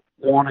people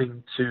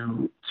wanting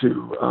to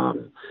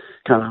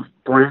kind of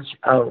branch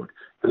out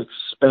and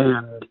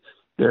expand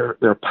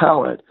their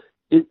palate,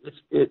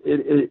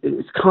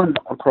 it's come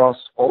across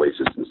all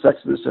ages and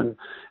sexes and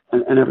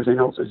everything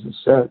else, as you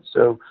said.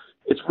 So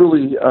it's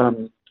really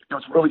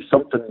it's really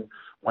something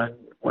when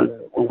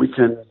we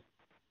can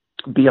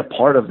be a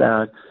part of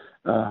that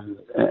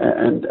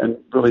and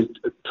really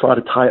try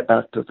to tie it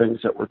back to things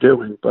that we're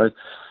doing. But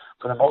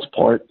for the most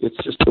part, it's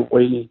just the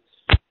way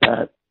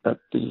that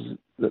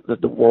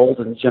the world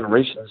and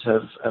generations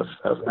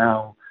have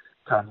now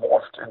kind of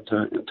morphed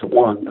into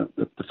one,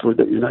 the food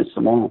that unites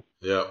them all.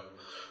 Yeah.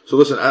 So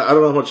listen, I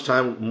don't know how much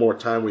more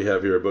time we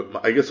have here,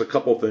 but I guess a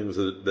couple things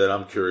that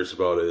I'm curious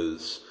about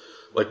is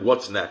like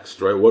what's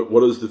next, right? What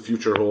does the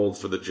future hold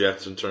for the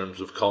Jets in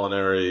terms of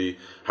culinary?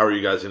 How are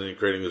you guys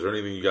integrating? Is there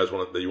anything you guys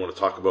that you want to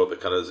talk about that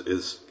kind of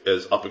is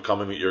up and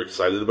coming that you're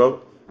excited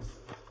about?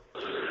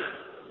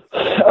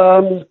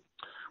 Well,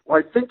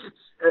 I think it's,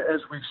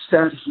 as we've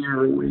said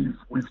here,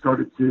 we've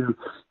started to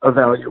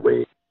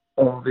evaluate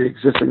all the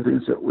existing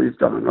things that we've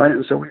done, right?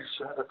 And so we've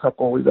shared a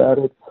couple, we've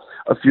added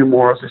a few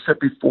more. As I said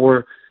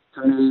before,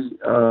 to me,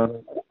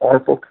 our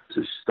focus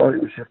is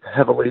starting to shift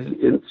heavily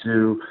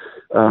into,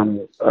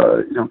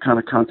 kind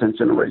of content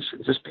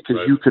generation, just because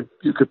right.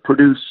 you could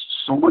produce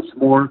so much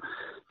more,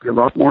 be a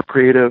lot more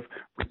creative,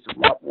 reach a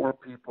lot more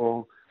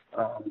people,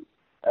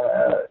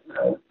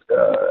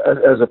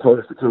 as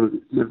opposed to kind of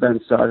the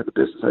event side of the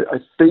business. I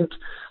think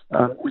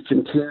we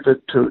continue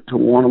to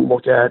want to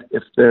look at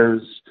if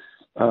there's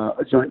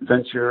a joint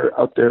venture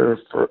out there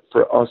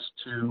for us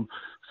to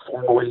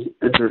formally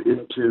enter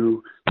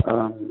into,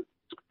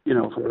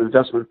 from an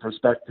investment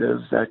perspective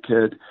that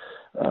could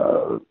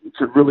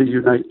really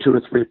unite 2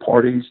 or 3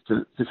 parties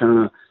to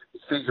kind of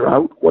figure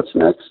out what's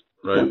next.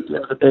 Right. And at the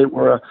end of the day,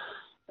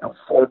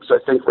 Forbes, I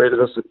think, rated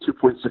us at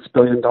 $2.6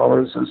 billion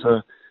as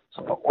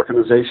an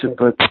organization,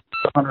 but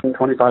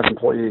 125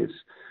 employees.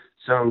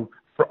 So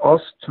for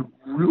us to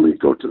really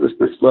go to this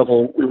next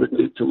level, we would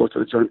need to look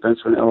at a joint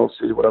venture, an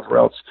LLC, whatever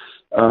else.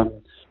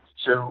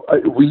 So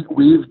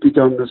we've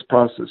begun this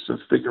process of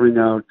figuring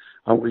out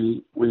how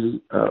we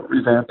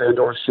revamp and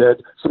or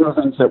shed some of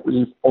the things that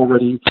we've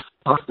already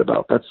talked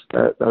about that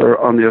are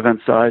on the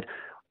event side,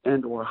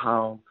 and or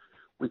how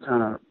we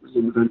kind of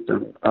reinvent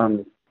them.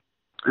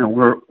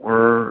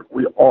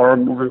 We are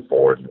moving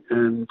forward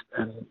and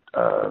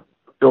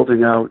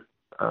building out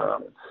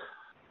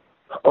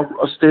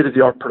a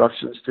state-of-the-art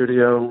production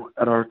studio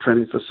at our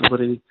training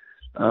facility,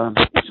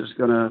 which is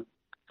going to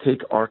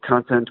take our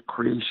content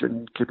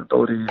creation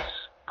capabilities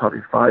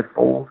probably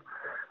 5-fold.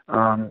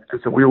 And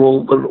so we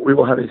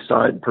will have a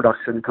side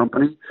production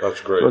company.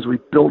 That's great. So as we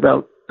build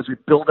out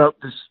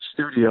this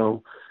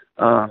studio,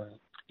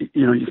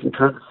 you can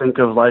kind of think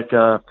of like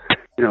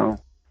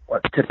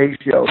what Today's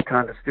Show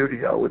kind of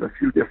studio with a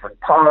few different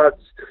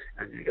pods,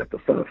 and you got the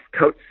sort of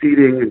couch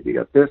seating, and you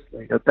got this,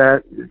 and you got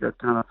that, and you got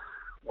kind of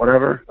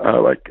whatever,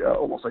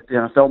 almost like the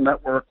NFL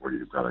Network, where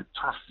you've got a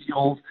turf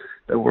field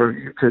where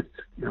you could,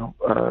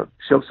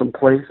 show some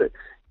plays.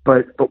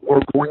 But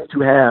we're going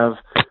to have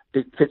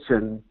a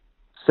kitchen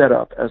set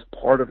up as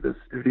part of this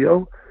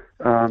studio.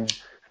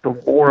 So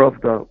more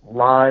of the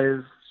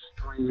live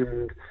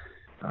streamed,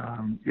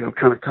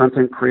 kind of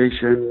content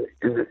creation,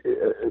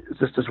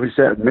 just as we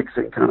said,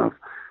 mixing kind of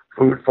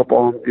food,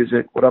 football,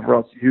 music, whatever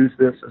else. Use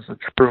this as a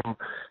true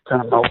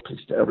kind of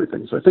mouthpiece to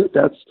everything. So I think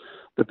that's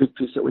the big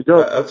piece that we do.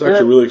 That's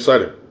actually really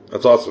exciting.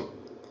 That's awesome.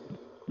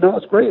 No,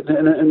 it's great,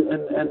 and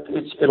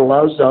it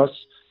allows us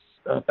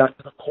back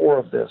to the core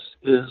of this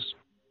is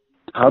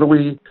how do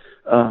we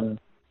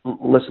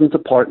listen to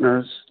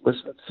partners,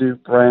 listen to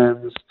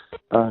brands,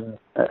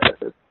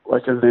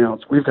 like everything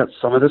else. We've got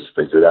some of this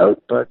figured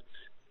out, but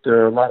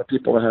there are a lot of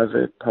people that have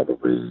it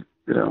probably,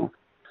 they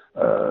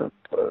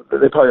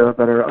probably have a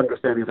better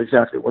understanding of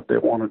exactly what they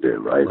want to do,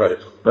 right? Right.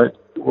 But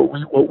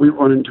what we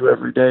run into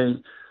every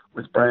day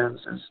with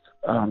brands is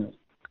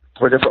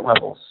for different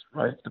levels,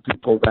 right? The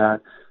people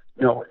that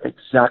know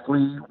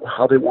exactly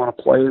how they want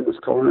to play in this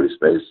culinary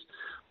space.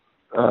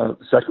 The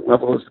second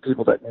level is the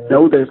people that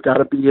know they've got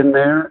to be in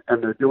there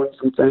and they're doing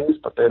some things,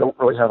 but they don't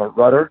really have a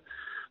rudder.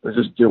 They're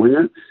just doing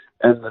it.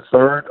 And the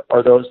third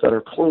are those that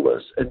are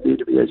clueless and need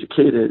to be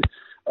educated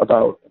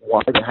about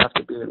why they have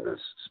to be in this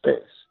space.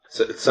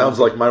 So it sounds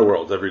like my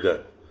world every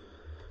day.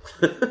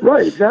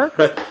 Right,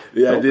 exactly.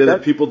 The idea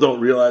that people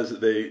don't realize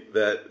that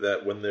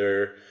that when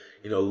they're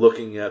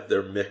looking at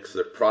their mix,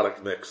 their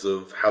product mix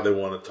of how they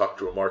want to talk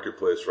to a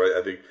marketplace, right?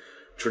 I think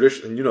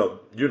tradition,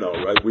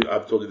 right?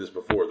 I've told you this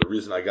before. The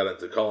reason I got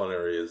into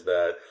culinary is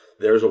that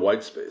there's a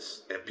white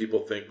space, and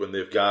people think when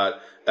they've got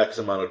X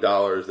amount of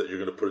dollars that you're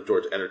going to put it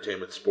towards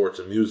entertainment, sports,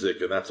 and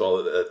music, and that's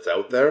all that's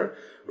out there,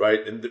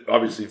 right? And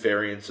obviously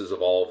variances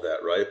of all of that,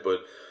 right?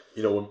 But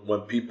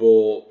when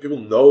people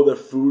know that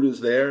food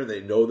is there and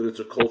they know that it's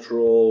a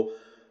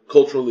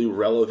culturally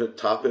relevant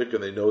topic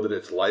and they know that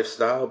it's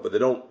lifestyle, but they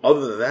don't.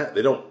 Other than that,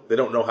 they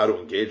don't know how to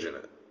engage in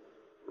it,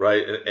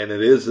 right? And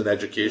it is an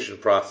education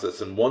process.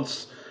 And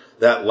once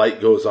that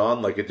light goes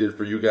on, like it did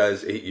for you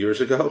guys 8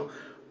 years ago,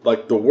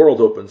 like the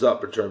world opens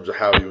up in terms of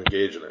how you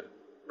engage in it,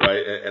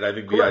 right? And I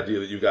think the idea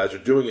that you guys are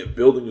doing it,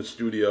 building a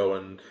studio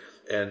and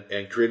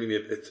creating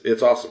it,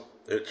 it's awesome.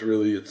 It's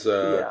really I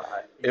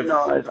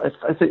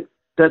think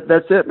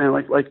that's it, man.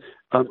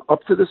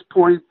 Up to this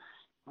point,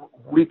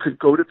 we could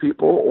go to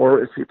people,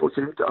 or if people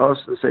came to us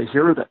and say,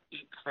 here are the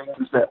 8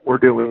 things that we're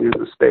doing in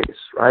the space,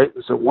 right?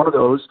 And so one of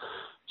those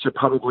should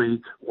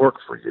probably work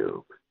for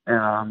you.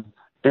 And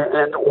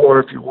or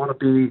if you want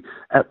to be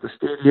at the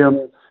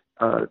stadium,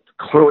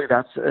 clearly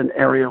that's an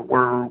area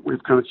where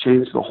we've kind of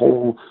changed the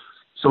whole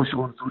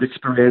social and food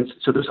experience.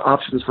 So there's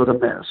options for them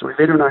there. So we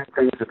have 8 or 9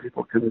 things that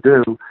people can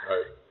do.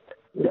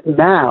 Right.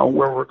 Now,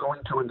 where we're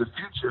going to in the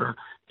future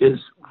is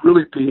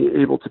really being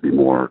able to be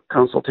more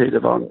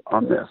consultative on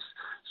this.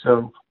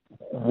 So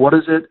what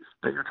is it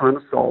that you're trying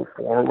to solve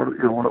for?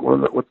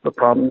 What's the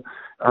problem?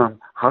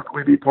 How can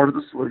we be part of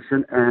the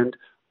solution? And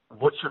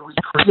what should we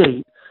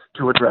create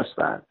to address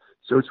that?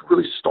 So it's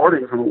really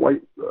starting from a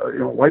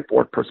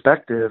whiteboard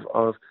perspective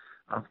of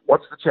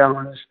what's the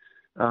challenge?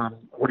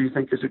 What do you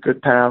think is a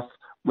good path?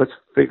 Let's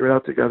figure it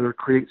out together,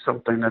 create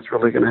something that's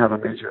really going to have a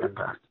major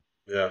impact.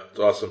 Yeah, it's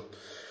awesome.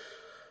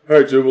 All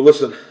right, dude. Well,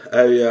 listen,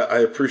 I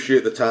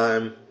appreciate the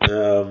time.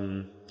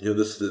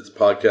 This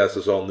podcast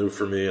is all new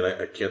for me, and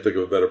I can't think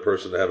of a better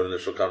person to have an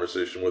initial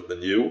conversation with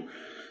than you.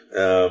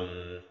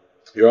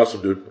 You're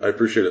awesome, dude. I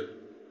appreciate it.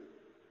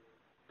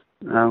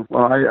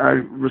 Well,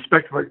 I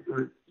respect what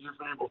you've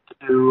been able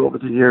to do over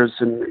the years,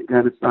 and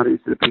again, it's not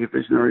easy to be a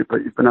visionary, but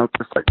you've been out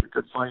there fighting a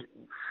good fight,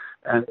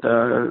 and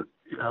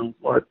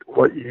what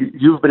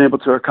you've been able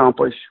to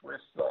accomplish with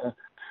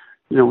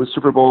with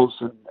Super Bowls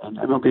and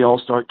MLB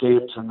All-Star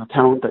games and the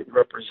talent that you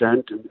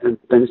represent and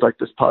things like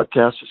this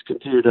podcast, just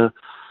continue to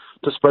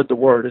spread the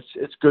word.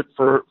 It's good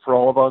for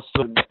all of us,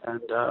 and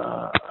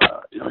I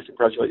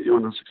congratulate you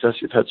on the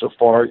success you've had so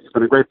far. You've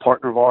been a great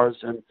partner of ours,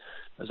 and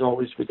as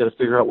always, we got to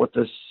figure out what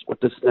this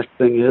next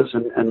thing is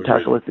and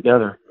tackle it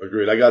together.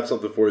 Agreed. I got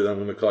something for you that I'm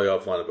going to call you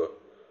offline about.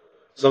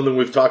 Something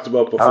we've talked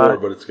about before,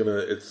 but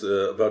it's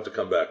about to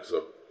come back.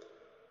 So.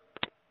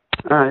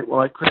 All right. Well,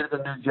 I created a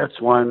new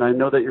Jets one. I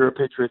know that you're a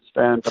Patriots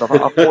fan, but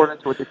I'll pour it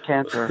into a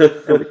decanter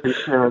and we can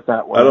share it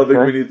that way. I don't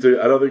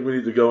think we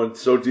need to go in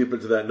so deep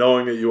into that.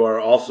 Knowing that you are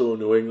also a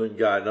New England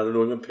guy, not a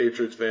New England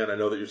Patriots fan. I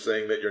know that you're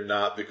saying that you're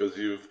not because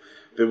you've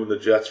been with the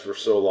Jets for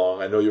so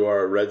long. I know you are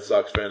a Red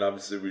Sox fan.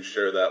 Obviously, we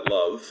share that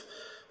love.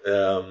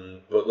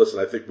 But listen,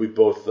 I think we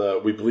both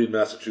we bleed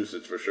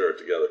Massachusetts for sure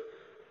together.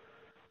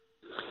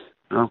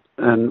 Well,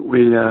 and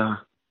we've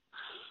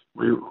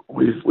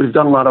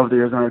done a lot over the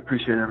years, and I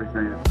appreciate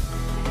everything.